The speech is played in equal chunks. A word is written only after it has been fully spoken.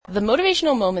The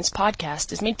Motivational Moments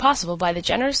podcast is made possible by the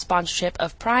generous sponsorship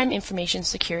of Prime Information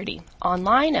Security,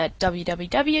 online at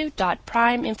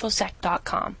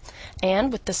www.primeinfosec.com,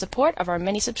 and with the support of our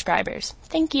many subscribers.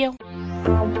 Thank you.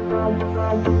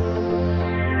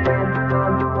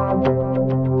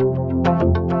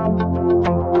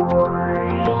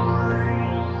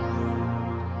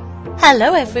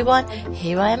 Hello everyone,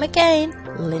 here I am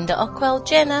again, Linda Ockwell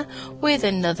Jenner, with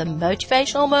another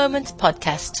Motivational Moments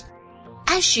podcast.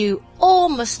 As you all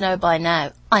must know by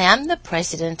now, I am the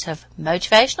president of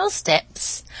Motivational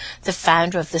Steps, the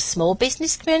founder of the Small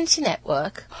Business Community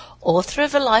Network, author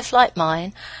of A Life Like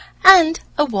Mine, and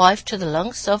a wife to the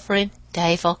long-suffering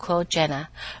Dave Ockwell Jenner,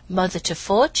 mother to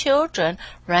 4 children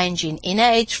ranging in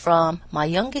age from my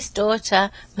youngest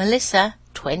daughter, Melissa,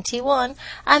 21,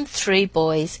 and 3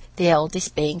 boys, the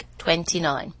eldest being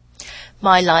 29.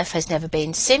 My life has never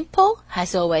been simple,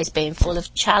 has always been full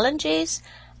of challenges,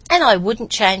 and I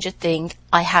wouldn't change a thing.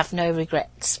 I have no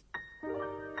regrets.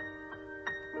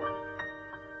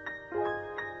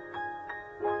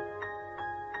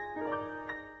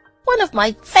 One of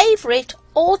my favourite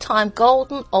all-time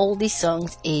golden oldie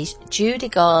songs is Judy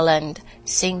Garland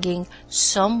singing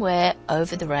Somewhere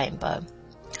Over the Rainbow.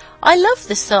 I love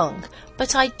the song,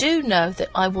 but I do know that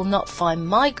I will not find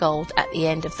my gold at the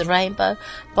end of the rainbow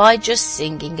by just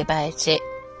singing about it.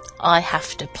 I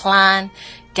have to plan,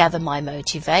 gather my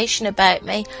motivation about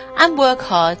me, and work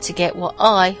hard to get what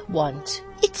I want.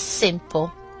 It's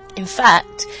simple. In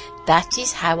fact, that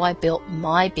is how I built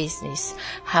my business,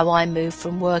 how I moved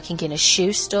from working in a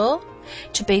shoe store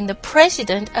to being the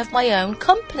president of my own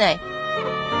company.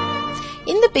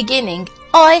 In the beginning,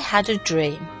 I had a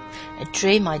dream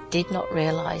I did not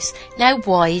realise. Now,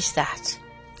 why is that?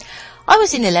 I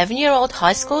was an 11-year-old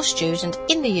high school student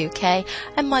in the UK,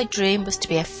 and my dream was to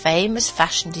be a famous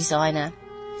fashion designer.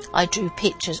 I drew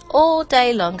pictures all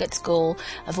day long at school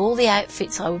of all the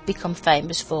outfits I would become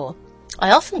famous for.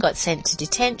 I often got sent to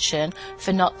detention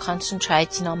for not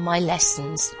concentrating on my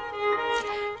lessons.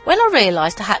 When I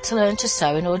realised I had to learn to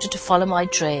sew in order to follow my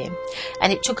dream,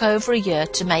 and it took over a year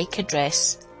to make a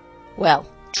dress,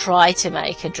 try to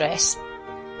make a dress,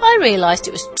 I realised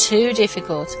it was too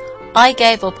difficult. I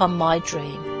gave up on my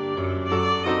dream.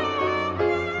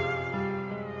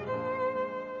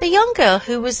 The young girl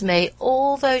who was me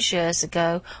all those years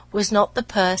ago was not the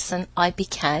person I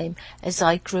became as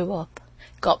I grew up,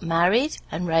 got married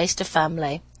and raised a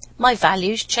family. My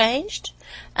values changed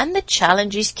and the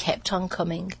challenges kept on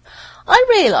coming. I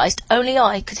realised only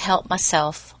I could help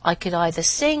myself. I could either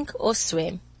sing or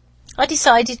swim. I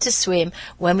decided to swim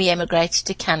when we emigrated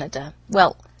to Canada.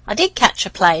 I did catch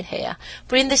a plane here,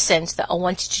 but in the sense that I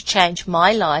wanted to change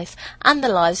my life and the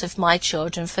lives of my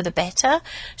children for the better,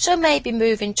 so maybe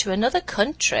moving to another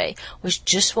country was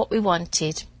just what we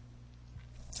wanted.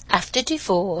 After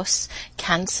divorce,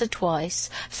 cancer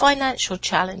twice, financial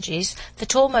challenges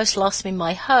that almost lost me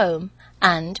my home,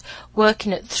 and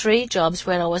working at 3 jobs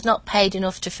where I was not paid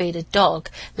enough to feed a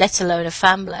dog, let alone a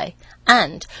family,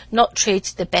 and not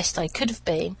treated the best I could have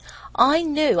been, I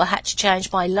knew I had to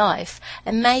change my life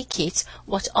and make it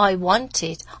what I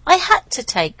wanted. I had to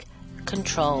take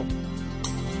control.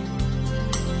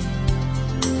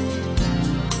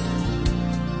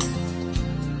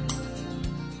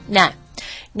 Now,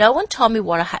 no one told me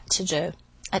what I had to do.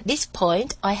 At this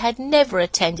point, I had never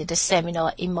attended a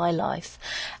seminar in my life,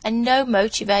 and no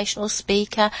motivational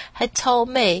speaker had told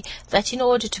me that in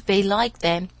order to be like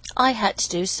them, I had to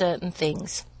do certain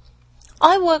things.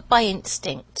 I worked by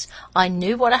instinct. I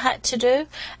knew what I had to do,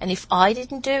 and if I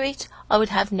didn't do it, I would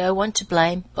have no one to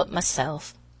blame but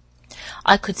myself.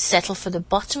 I could settle for the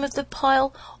bottom of the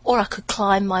pile, or I could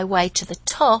climb my way to the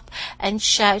top and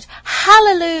shout,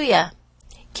 "Hallelujah!"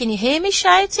 Can you hear me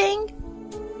shouting?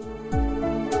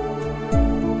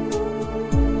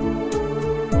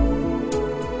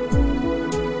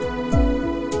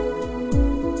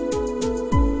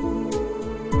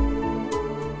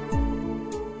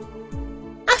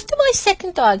 My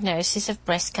second diagnosis of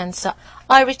breast cancer,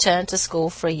 I returned to school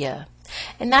for a year,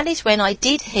 and that is when I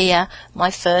did hear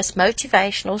my first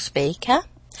motivational speaker, and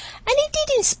he did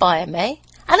inspire me,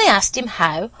 and I asked him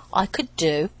how I could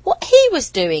do what he was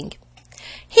doing.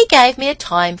 He gave me a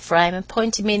time frame and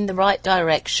pointed me in the right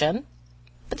direction,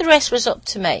 but the rest was up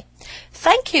to me.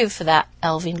 Thank you for that,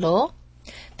 Elvin Law.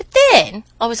 But then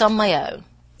I was on my own.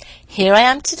 Here I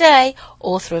am today,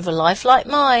 author of A Life Like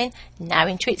Mine, now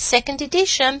into its 2nd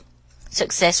edition.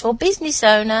 Successful business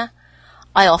owner.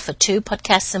 I offer 2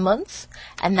 podcasts a month,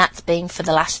 and that's been for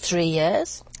the last 3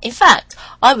 years. In fact,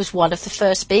 I was one of the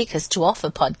first speakers to offer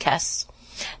podcasts.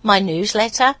 My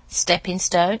newsletter, Stepping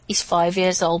Stone, is 5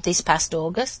 years old this past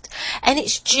August, and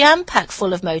it's jam-packed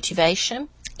full of motivation,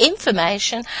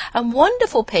 information, and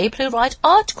wonderful people who write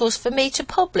articles for me to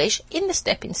publish in the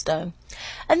Stepping Stone.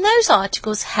 And those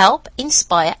articles help,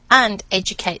 inspire, and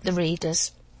educate the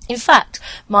readers. In fact,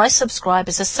 my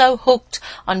subscribers are so hooked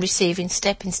on receiving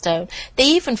Stepping Stone, they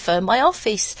even phone my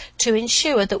office to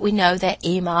ensure that we know their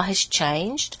email has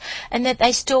changed and that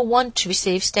they still want to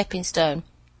receive Stepping Stone.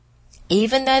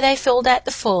 Even though they filled out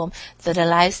the form that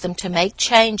allows them to make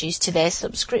changes to their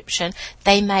subscription,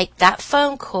 they make that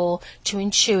phone call to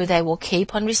ensure they will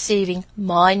keep on receiving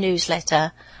my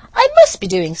newsletter. I must be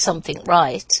doing something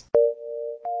right.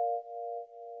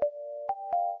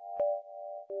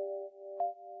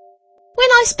 When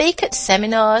I speak at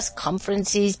seminars,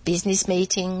 conferences, business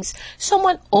meetings,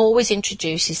 someone always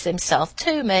introduces themselves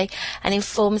to me and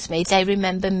informs me they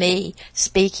remember me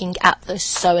speaking at the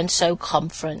so-and-so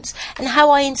conference and how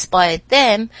I inspired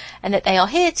them, and that they are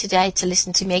here today to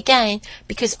listen to me again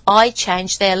because I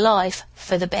changed their life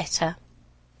for the better.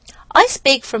 I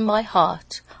speak from my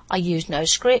heart. I use no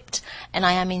script, and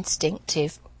I am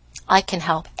instinctive. I can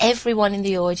help everyone in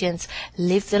the audience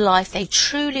live the life they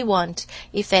truly want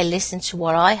if they listen to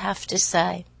what I have to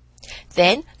say.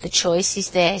 Then the choice is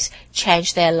theirs.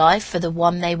 Change their life for the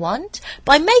one they want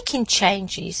by making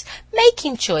changes,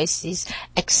 making choices,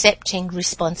 accepting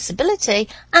responsibility,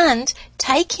 and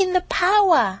taking the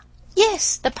power.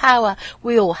 Yes, the power.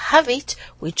 We all have it.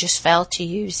 We just fail to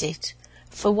use it.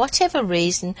 For whatever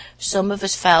reason, some of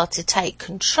us fail to take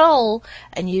control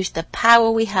and use the power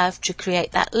we have to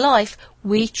create that life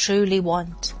we truly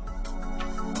want.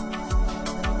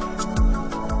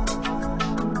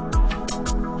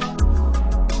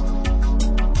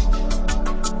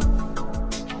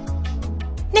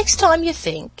 Next time you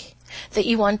think that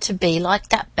you want to be like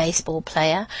that baseball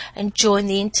player and join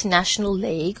the International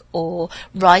League or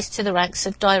rise to the ranks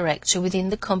of director within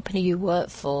the company you work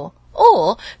for,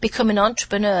 or become an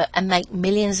entrepreneur and make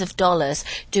millions of dollars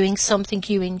doing something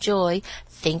you enjoy,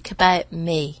 think about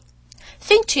me.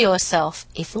 Think to yourself,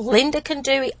 if Linda can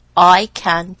do it, I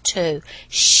can too.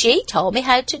 She told me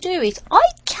how to do it.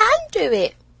 I can do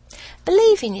it.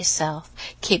 Believe in yourself.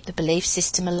 Keep the belief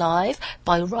system alive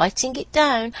by writing it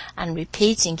down and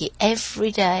repeating it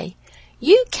every day.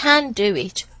 You can do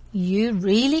it. You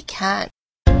really can.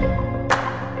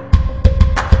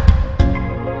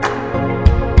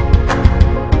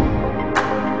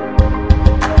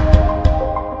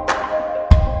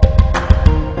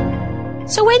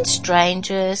 So when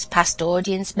strangers, past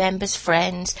audience members,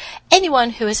 friends, anyone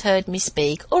who has heard me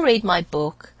speak or read my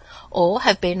book or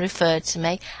have been referred to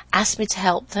me, ask me to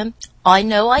help them, I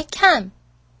know I can.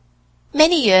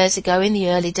 Many years ago, in the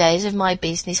early days of my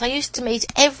business, I used to meet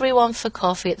everyone for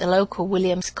coffee at the local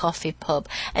Williams Coffee Pub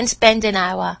and spend an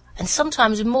hour, and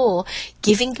sometimes more,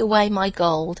 giving away my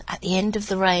gold at the end of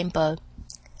the rainbow.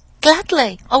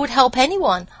 Gladly, I would help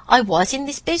anyone. I was in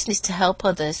this business to help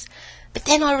others. But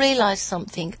then I realised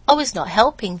something. I was not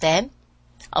helping them.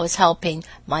 I was helping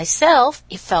myself.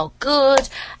 It felt good,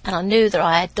 and I knew that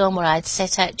I had done what I had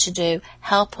set out to do,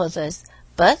 help others.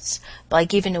 But by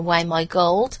giving away my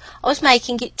gold, I was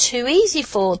making it too easy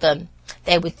for them.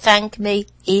 They would thank me,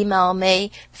 email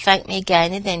me, thank me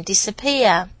again, and then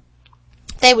disappear.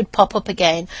 They would pop up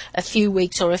again a few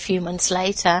weeks or a few months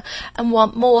later and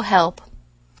want more help.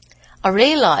 I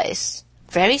realised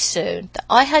very soon that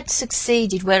I had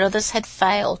succeeded where others had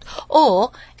failed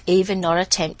or even not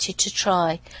attempted to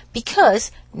try,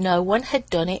 because no one had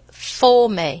done it for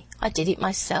me. I did it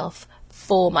myself,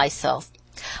 for myself.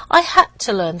 I had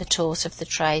to learn the tools of the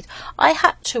trade. I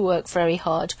had to work very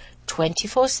hard,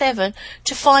 24/7,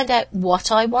 to find out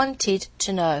what I wanted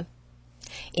to know.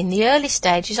 In the early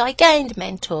stages, I gained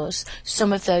mentors.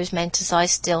 Some of those mentors I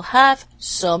still have,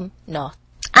 some not.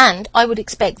 And I would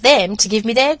expect them to give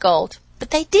me their gold. But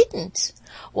they didn't.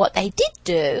 What they did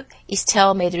do is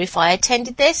tell me that if I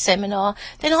attended their seminar,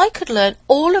 then I could learn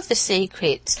all of the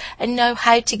secrets and know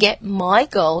how to get my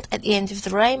gold at the end of the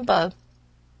rainbow.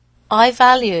 I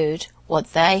valued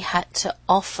what they had to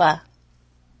offer.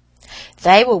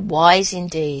 They were wise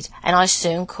indeed, and I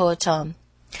soon caught on.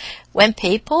 When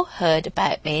people heard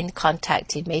about me and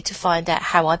contacted me to find out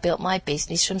how I built my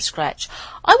business from scratch,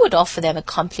 I would offer them a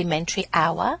complimentary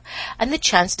hour and the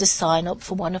chance to sign up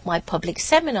for one of my public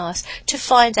seminars to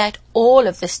find out all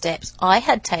of the steps I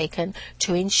had taken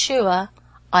to ensure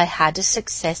I had a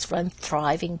successful and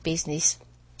thriving business.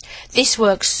 This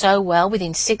worked so well,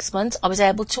 within 6 months I was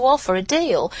able to offer a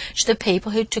deal to the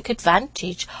people who took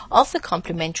advantage of the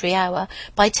complimentary hour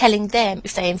by telling them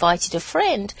if they invited a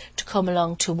friend to come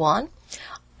along to one,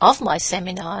 of my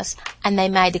seminars and they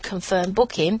made a confirmed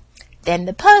booking, then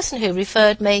the person who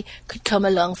referred me could come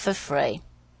along for free.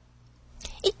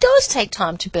 It does take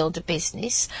time to build a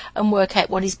business and work out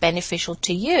what is beneficial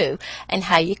to you and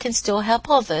how you can still help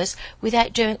others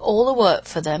without doing all the work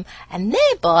for them and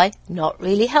thereby not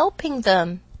really helping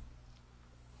them.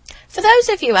 For those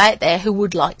of you out there who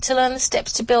would like to learn the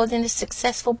steps to building a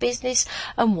successful business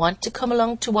and want to come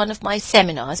along to one of my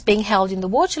seminars being held in the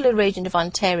Waterloo region of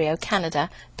Ontario, Canada,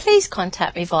 please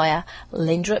contact me via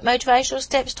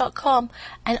linda@motivationalsteps.com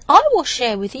and I will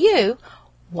share with you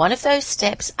one of those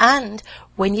steps, and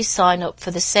when you sign up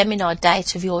for the seminar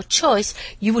date of your choice,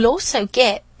 you will also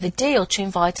get the deal to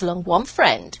invite along one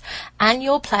friend, and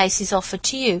your place is offered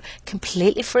to you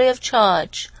completely free of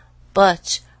charge.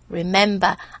 But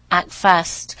remember, act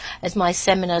fast, as my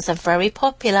seminars are very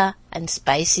popular and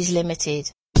space is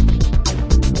limited.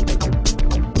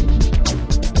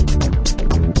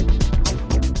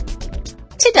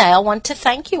 Today I want to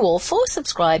thank you all for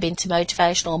subscribing to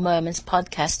Motivational Moments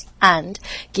podcast and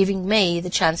giving me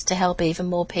the chance to help even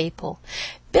more people.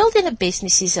 Building a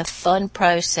business is a fun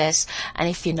process, and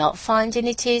if you're not finding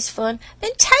it is fun,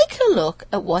 then take a look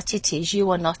at what it is you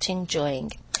are not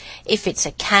enjoying. If it's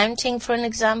accounting, for an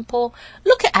example,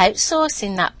 look at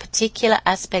outsourcing that particular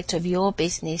aspect of your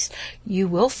business. You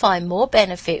will find more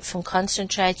benefit from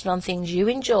concentrating on things you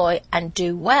enjoy and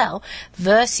do well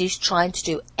versus trying to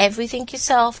do everything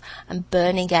yourself and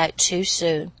burning out too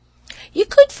soon. You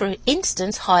could, for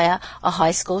instance, hire a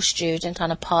high school student on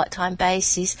a part-time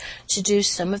basis to do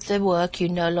some of the work you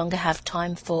no longer have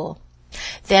time for.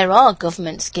 There are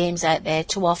government schemes out there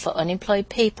to offer unemployed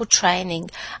people training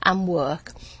and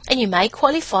work, and you may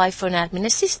qualify for an admin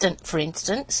assistant, for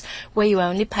instance, where you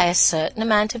only pay a certain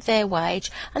amount of their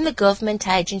wage and the government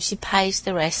agency pays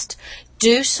the rest.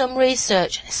 Do some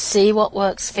research, see what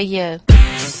works for you.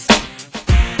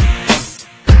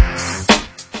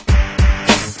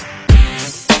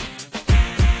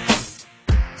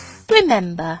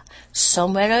 Remember,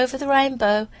 somewhere over the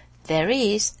rainbow there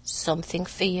is something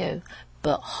for you,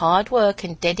 but hard work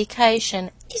and dedication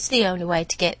is the only way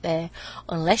to get there,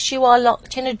 unless you are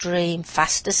locked in a dream,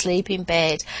 fast asleep in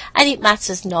bed, and it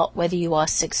matters not whether you are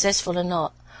successful or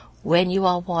not when you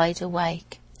are wide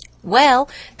awake. Well,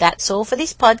 that's all for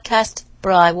this podcast,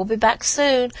 but I will be back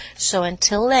soon, so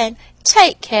until then,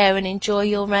 take care and enjoy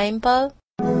your rainbow.